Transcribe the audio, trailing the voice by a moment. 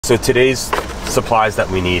So today's supplies that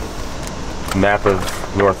we need: map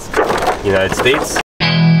of North United States,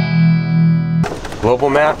 global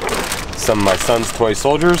map, some of my son's toy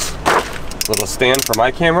soldiers, little stand for my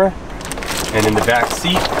camera, and in the back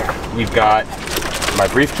seat we've got my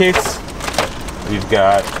briefcase, we've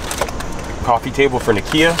got a coffee table for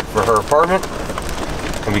Nakia for her apartment,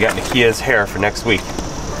 and we got Nakia's hair for next week.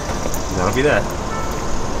 And that'll be that.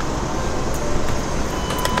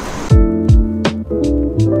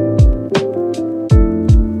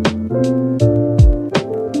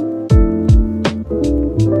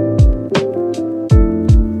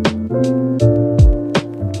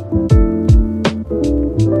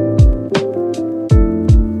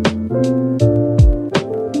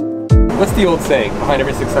 What's the old saying? Behind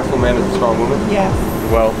every successful man is a strong woman? Yes.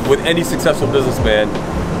 Well, with any successful businessman,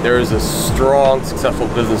 there is a strong, successful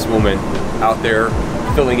businesswoman out there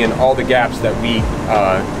filling in all the gaps that we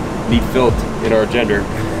need filled in our gender.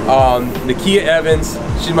 Nakia Evans,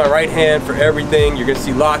 she's my right hand for everything. You're gonna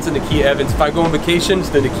see lots of Nakia Evans. If I go on vacation, it's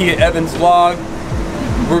the Nakia Evans vlog.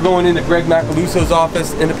 We're going into Greg Macaluso's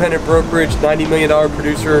office, independent brokerage, $90 million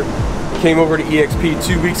producer. Came over to EXP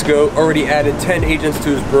 2 weeks ago, already added 10 agents to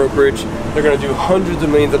his brokerage. They're gonna do hundreds of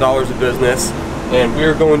millions of dollars of business, and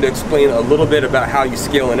we're going to explain a little bit about how you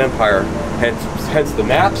scale an empire. Hence the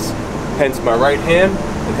maps, hence my right hand,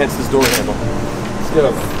 and hence this door handle. Let's go.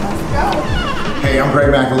 Let's go. Hey, I'm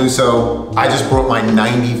Greg Macaluso. I just brought my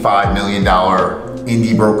 $95 million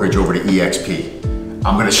indie brokerage over to EXP.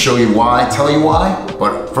 I'm gonna show you why, tell you why,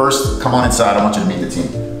 but first, come on inside, I want you to meet the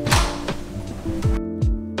team.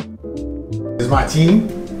 This is my team.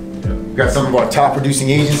 We've got some of our top producing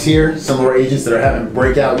agents here, some of our agents that are having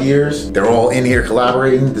breakout years. They're all in here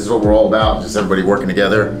collaborating. This is what we're all about, just everybody working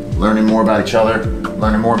together, learning more about each other,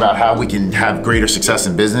 learning more about how we can have greater success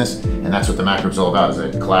in business. And that's what the Mac Group's all about, is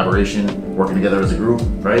a collaboration, working together as a group,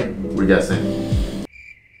 right? What do you guys think?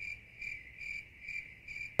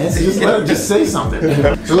 Just let him just say something.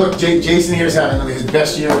 So look, Jason here is having his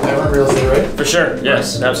best year ever in real estate, right? For sure,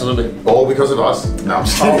 yes, absolutely. All because of us. No, I'm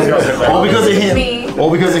just kidding. All because of him. Me. All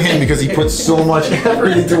because of him, because he puts so much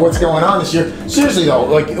effort into what's going on this year. Seriously though,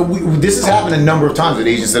 like this has happened a number of times with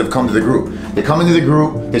agents that have come to the group. They come into the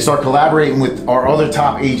group, they start collaborating with our other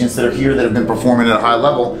top agents that are here that have been performing at a high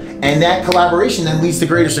level, and that collaboration then leads to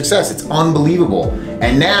greater success. It's unbelievable.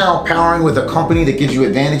 And now, powering with a company that gives you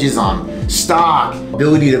advantages on stock,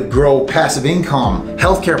 ability to grow passive income,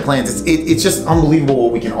 healthcare plans, it's just unbelievable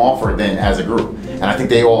what we can offer then as a group. And I think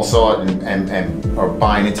they all saw it and are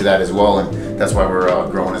buying into that as well, and that's why we're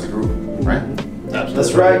growing as a group, right? Absolutely.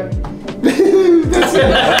 That's right. That's it.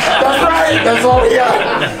 That's right. That's all we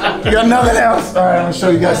got. We got nothing else. All right, I'm gonna show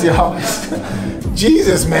you guys the office.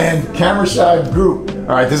 Jesus, man, camera shy group.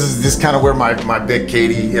 All right, this is kind of where my big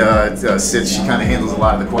Katie sits. She kind of handles a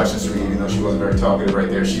lot of the questions for me, even though she wasn't very talkative right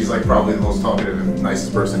there. She's like probably the most talkative and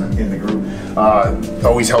nicest person in the group.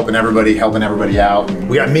 Always helping everybody out.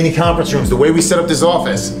 We got mini conference rooms. The way we set up this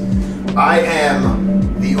office, I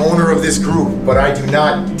am the owner of this group, but I do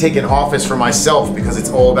not take an office for myself because it's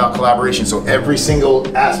all about collaboration. So every single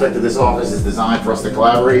aspect of this office is designed for us to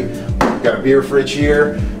collaborate. We've got a beer fridge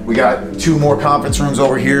here. We got 2 more conference rooms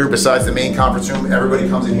over here besides the main conference room. Everybody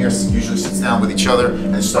comes in here, usually sits down with each other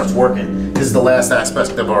and starts working. This is the last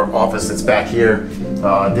aspect of our office that's back here.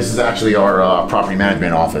 This is actually our property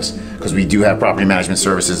management office, because we do have property management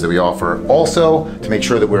services that we offer also to make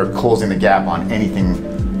sure that we're closing the gap on anything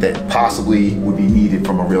that possibly would be needed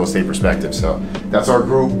from a real estate perspective. So that's our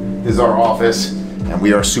group, this is our office, and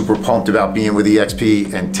we are super pumped about being with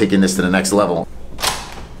EXP and taking this to the next level.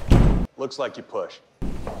 Looks like you push.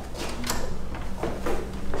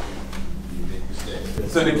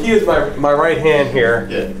 So Nakia's my right hand here.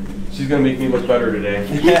 Yeah. She's gonna make me look better today.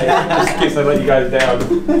 Just in case I let you guys down.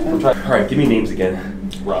 All right, give me names again.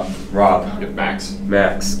 Rob. Max.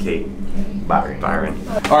 Max. Kate. Byron.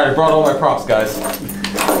 All right, I brought all my props, guys.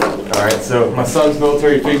 All right, so my son's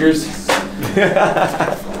military figures.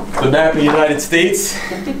 The map of the United States,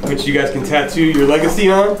 which you guys can tattoo your legacy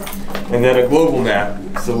on, and then a global map.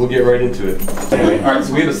 So we'll get right into it. Anyway, all right,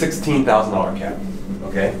 so we have a $16,000 cap,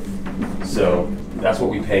 okay? So that's what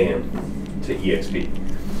we pay in to EXP.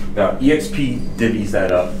 Now, EXP divvies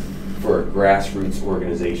that up for a grassroots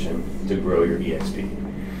organization to grow your EXP.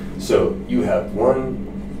 So you have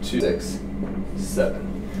 1, 2, 6, 7.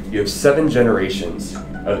 You have 7 generations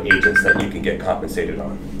of agents that you can get compensated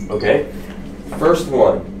on, okay? First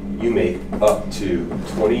one, you make up to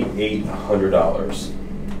 $2,800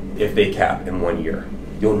 if they cap in 1 year.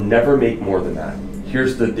 You'll never make more than that.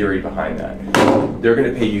 Here's the theory behind that. They're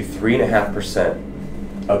gonna pay you 3.5%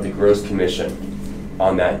 of the gross commission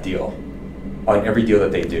on that deal. on every deal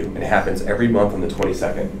that they do. And it happens every month on the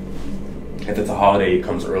 22nd. If it's a holiday, it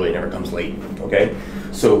comes early, it never comes late, okay?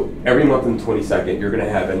 So every month on the 22nd, you're gonna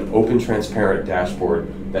have an open, transparent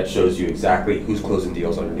dashboard that shows you exactly who's closing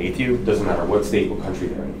deals underneath you. Doesn't matter what state, what country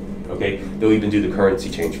they're in, okay? They'll even do the currency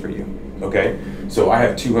change for you, okay? So I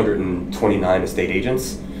have 229 estate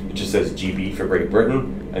agents. It just says GB for Great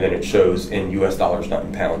Britain, and then it shows in US dollars, not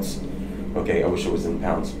in pounds. Okay, I wish it was in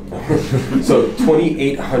pounds. So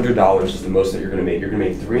 $2,800 is the most that you're gonna make. You're gonna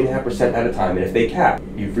make 3.5% at a time, and if they cap,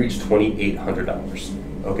 you've reached $2,800,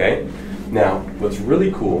 okay? Now, what's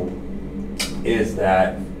really cool is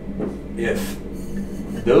that if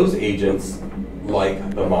those agents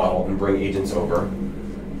like the model and bring agents over,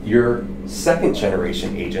 your second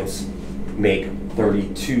generation agents make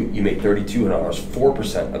 $3,200,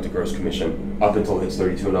 4% of the gross commission up until it hits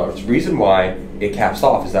 $3,200. The reason why it caps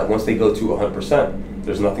off is that once they go to 100%,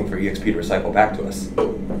 there's nothing for EXP to recycle back to us.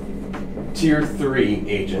 Tier 3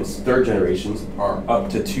 agents, third generations, are up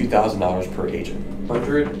to $2,000 per agent.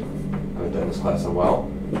 100, I haven't done this class in a while.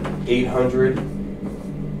 800,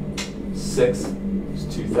 6 is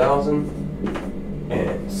 2,000,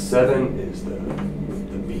 and 7 is the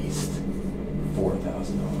beast,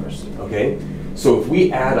 $4,000. Okay. So if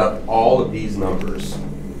we add up all of these numbers,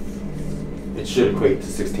 it should equate to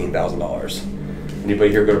 $16,000. Anybody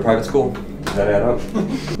here go to private school? Does that add up?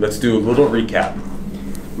 Let's do a little recap.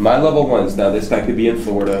 My level ones, now this guy could be in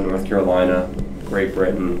Florida, North Carolina, Great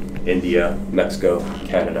Britain, India, Mexico,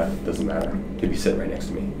 Canada, doesn't matter. Could be sitting right next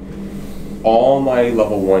to me. All my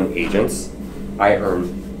level 1 agents, I earn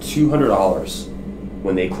 $200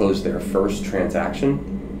 when they close their first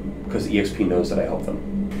transaction because EXP knows that I help them.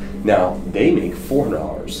 Now, they make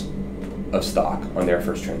 $400 of stock on their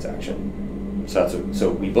first transaction.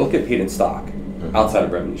 So we both get paid in stock outside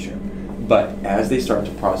of revenue share. But as they start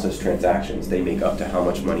to process transactions, they make up to how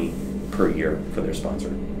much money per year for their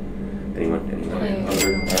sponsor? Anyone?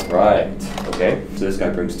 All right. Okay. So this guy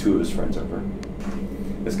brings 2 of his friends over.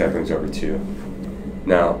 This guy brings over 2.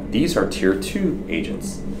 Now, these are tier 2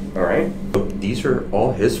 agents. All right. So these are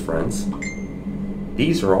all his friends.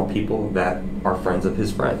 These are all people that are friends of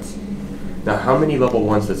his friends. Now, how many level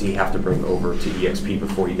 1s does he have to bring over to EXP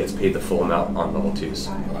before he gets paid the full amount on level 2s?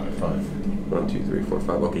 5. 1, 2, 3, 4,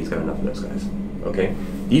 5. Okay, he's got enough of those guys. Okay,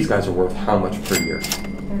 these guys are worth how much per year?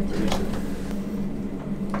 32.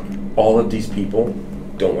 All of these people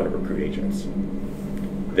don't want to recruit agents.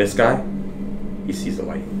 This guy, he sees the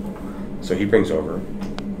light. So he brings over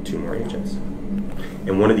 2 more agents.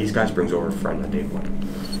 And one of these guys brings over a friend on day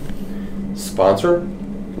 1. Sponsor,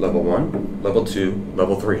 level 1, level 2,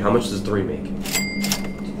 level 3. How much does 3 make?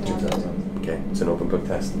 2,000. Okay, it's an open book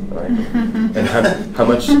test. All right. And how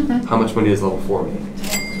much money does level 4 make?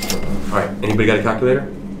 All right. Anybody got a calculator?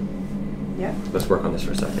 Yeah. Let's work on this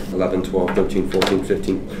for a second. 11, 12, 13, 14,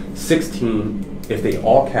 15, 16. If they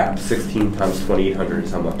all cap, 16 times 2,800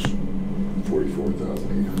 is how much?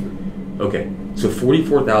 44,800. Okay, so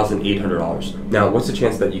 $44,800. Now, what's the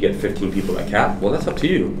chance that you get 15 people that cap? Well, that's up to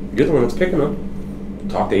you. You're the one that's picking them.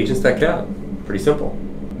 Talk to agents that cap. Pretty simple.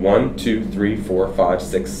 1, 2, 3, 4, 5,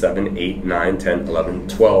 6, 7, 8, 9, 10, 11,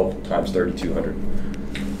 12 times 3,200.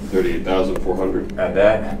 38,400. Add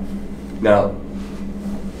that. Now,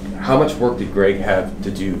 how much work did Greg have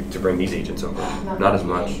to do to bring these agents over? Not as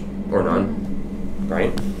much, or none,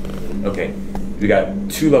 right? Okay, we got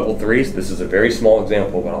 2 level 3s. This is a very small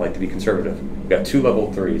example, but I like to be conservative. We got 2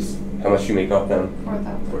 level 3s. How much do you make off them?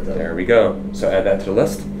 4,000. There we go. So add that to the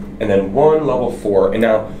list. And then 1 level 4. And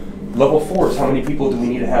now, level 4 is how many people do we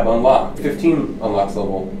need to have unlocked? 15 unlocks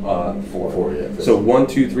level 4. 4, yeah. 15. So 1,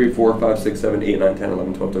 2, 3, 4, 5, 6, 7, 8, 9, 10,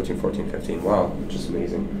 11, 12, 13, 14, 15. Wow, just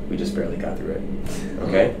amazing. We just barely got through it.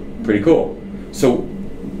 Okay, pretty cool. So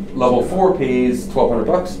level 4 pays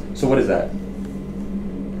 $1,200. So what is that?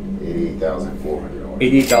 $88,400.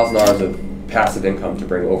 $88,000 of passive income to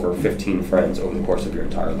bring over 15 friends over the course of your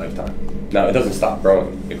entire lifetime. Now, it doesn't stop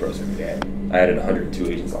growing. It grows every day. I added 102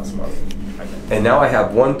 agents last month. And now I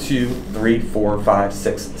have 1, 2, 3, 4, 5,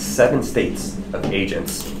 6, 7 states of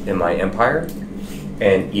agents in my empire.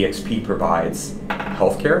 And EXP provides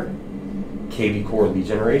healthcare, KV Core lead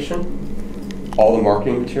generation, all the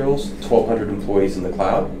marketing materials, 1,200 employees in the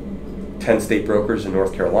cloud, 10 state brokers in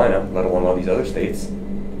North Carolina, let alone all these other states,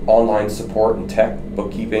 online support and tech,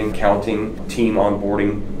 bookkeeping, accounting, team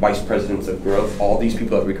onboarding, vice presidents of growth, all these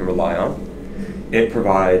people that we can rely on. It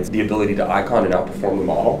provides the ability to icon and outperform the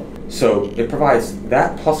model. So it provides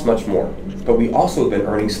that plus much more. But we also have been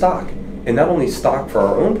earning stock. And not only stock for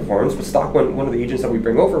our own performance, but stock when one of the agents that we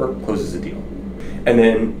bring over closes a deal. And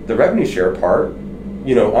then the revenue share part,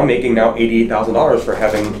 you know, I'm making now $88,000 for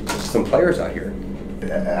having some players out here.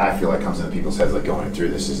 I feel like comes into people's heads like going through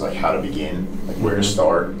this is like how to begin, like where to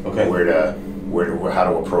start, Okay. how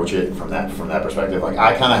to approach it from that perspective. Like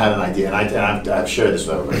I kind of had an idea, and I've shared this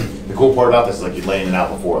with everybody. The cool part about this is like you're laying it out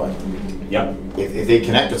before, like Yep. if they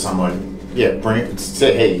connect with someone, yeah,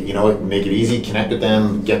 say, hey, you know what, make it easy, connect with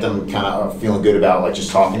them, get them kind of feeling good about like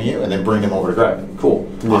just talking to you, and then bring them over to Greg. Cool.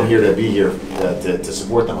 I'm here to be here to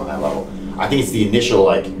support them on that level. I think it's the initial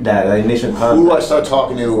like the initial contact. who do I start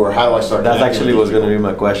talking to, or how do I start? That's connecting actually with was going to people?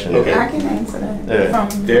 be my question. Okay. I can answer that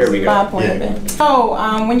from There we go. my point of view. So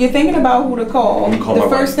when you're thinking about who to call, Call the my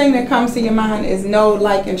first wife. thing that comes to your mind is know,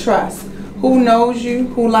 like, and trust. Who knows you,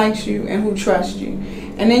 who likes you, and who trusts you.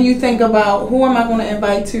 And then you think about who am I going to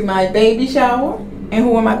invite to my baby shower, and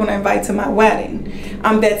who am I going to invite to my wedding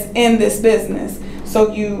that's in this business.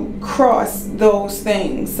 So you cross those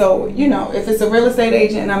things. So, you know, if it's a real estate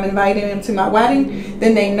agent and I'm inviting them to my wedding,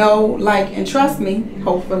 then they know, like, and trust me,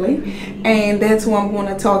 hopefully. And that's who I'm going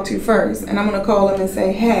to talk to first. And I'm going to call them and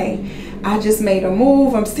say, hey, I just made a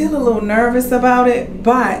move. I'm still a little nervous about it,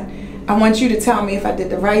 but I want you to tell me if I did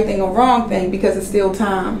the right thing or wrong thing, because it's still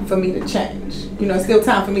time for me to change. You know, it's still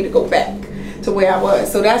time for me to go back to where I was.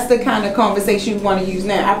 So that's the kind of conversation you want to use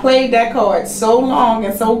now. I played that card so long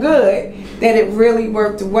and so good that it really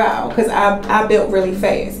worked well, because I built really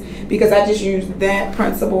fast because I just used that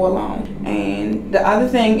principle alone. And the other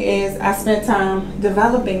thing is I spent time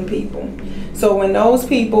developing people. So when those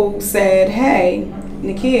people said, hey,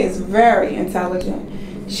 Nakia is very intelligent,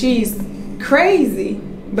 she's crazy,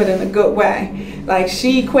 but in a good way. Like,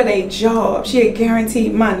 she quit a job, she had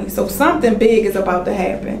guaranteed money, so something big is about to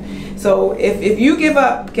happen. So if you give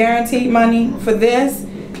up guaranteed money for this,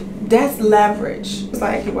 that's leverage. It's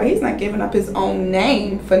like, well, he's not giving up his own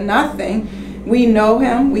name for nothing. We know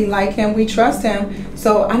him, we like him, we trust him,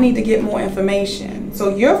 so I need to get more information.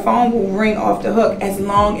 So your phone will ring off the hook as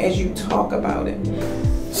long as you talk about it.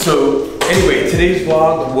 So anyway, today's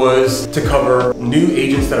vlog was to cover new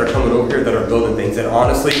agents that are coming over here that are building things. And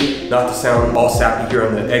honestly, not to sound all sappy here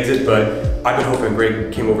on the exit, but I've been hoping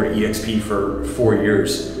Greg came over to EXP for 4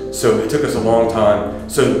 years. So it took us a long time.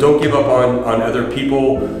 So don't give up on other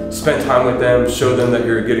people. Spend time with them, show them that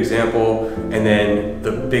you're a good example, and then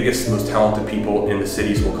the biggest, most talented people in the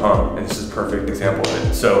cities will come. And this is a perfect example of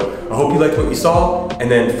it. So I hope you liked what you saw,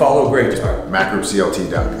 and then follow Greg.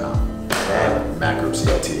 MacGroupCLT.com.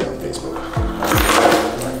 MacGroupCLT on Facebook.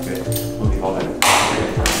 Good. We'll leave all that.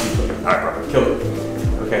 All right, perfect. Kill it.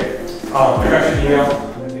 Okay. I got your email.